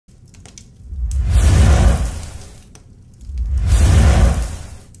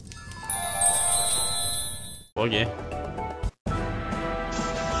Okay.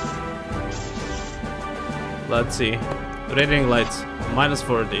 Let's see. Radiating lights. Minus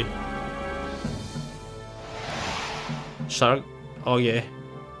 40. Shark. Okay.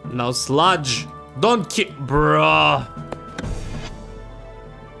 Now sludge. Don't kill. Bruh.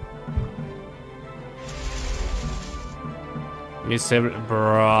 Miss every.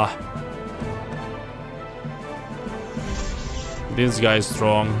 Bruh. This guy's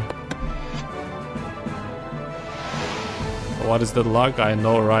strong. What is the luck? I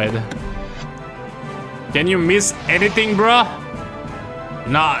know, right? Can you miss anything, bruh?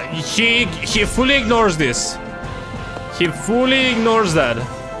 Nah, he fully ignores this. He fully ignores that.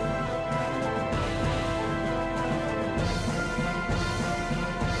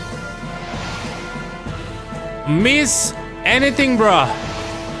 Miss anything, bruh.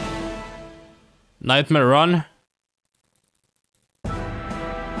 Nightmare run.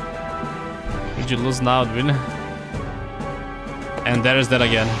 Would you lose now, win? And there's that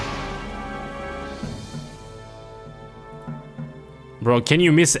again. Bro, can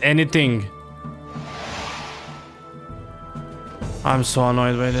you miss anything? I'm so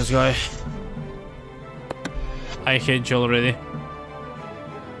annoyed by this guy. I hate you already.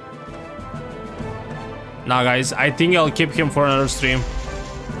 Nah, guys, I think I'll keep him for another stream.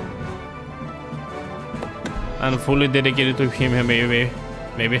 And fully dedicated to him, maybe.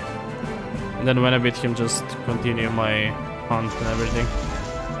 And then when I beat him, just continue my hunt and everything.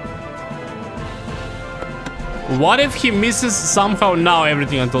 What if he misses somehow now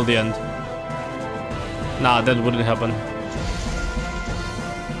everything until the end? Nah, that wouldn't happen.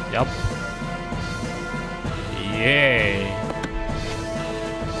 Yup. Yay.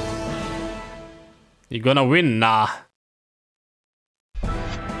 You gonna win? Nah.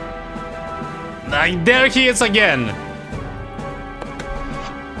 There he is again.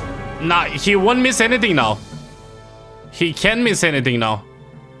 Nah, he won't miss anything now. He can't miss anything now.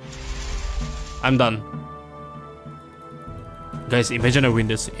 I'm done. Guys, imagine I win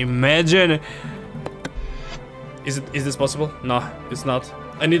this. Imagine. Is this possible? No, it's not.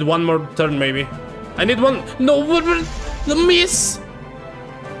 I need one more turn, maybe. I need one. No, the miss.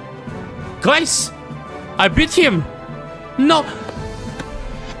 Guys, I beat him. No,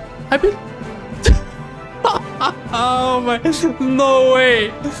 I beat. Oh my! No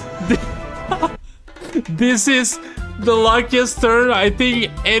way. This is the luckiest turn I think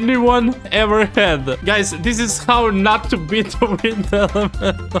anyone ever had. Guys, this is how not to beat the Wind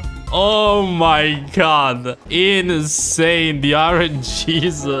Elementum. Oh my god. Insane. The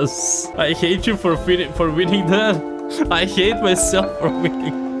RNGesus. I hate you for winning that. I hate myself for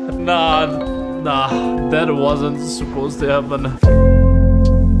winning. Nah, that wasn't supposed to happen.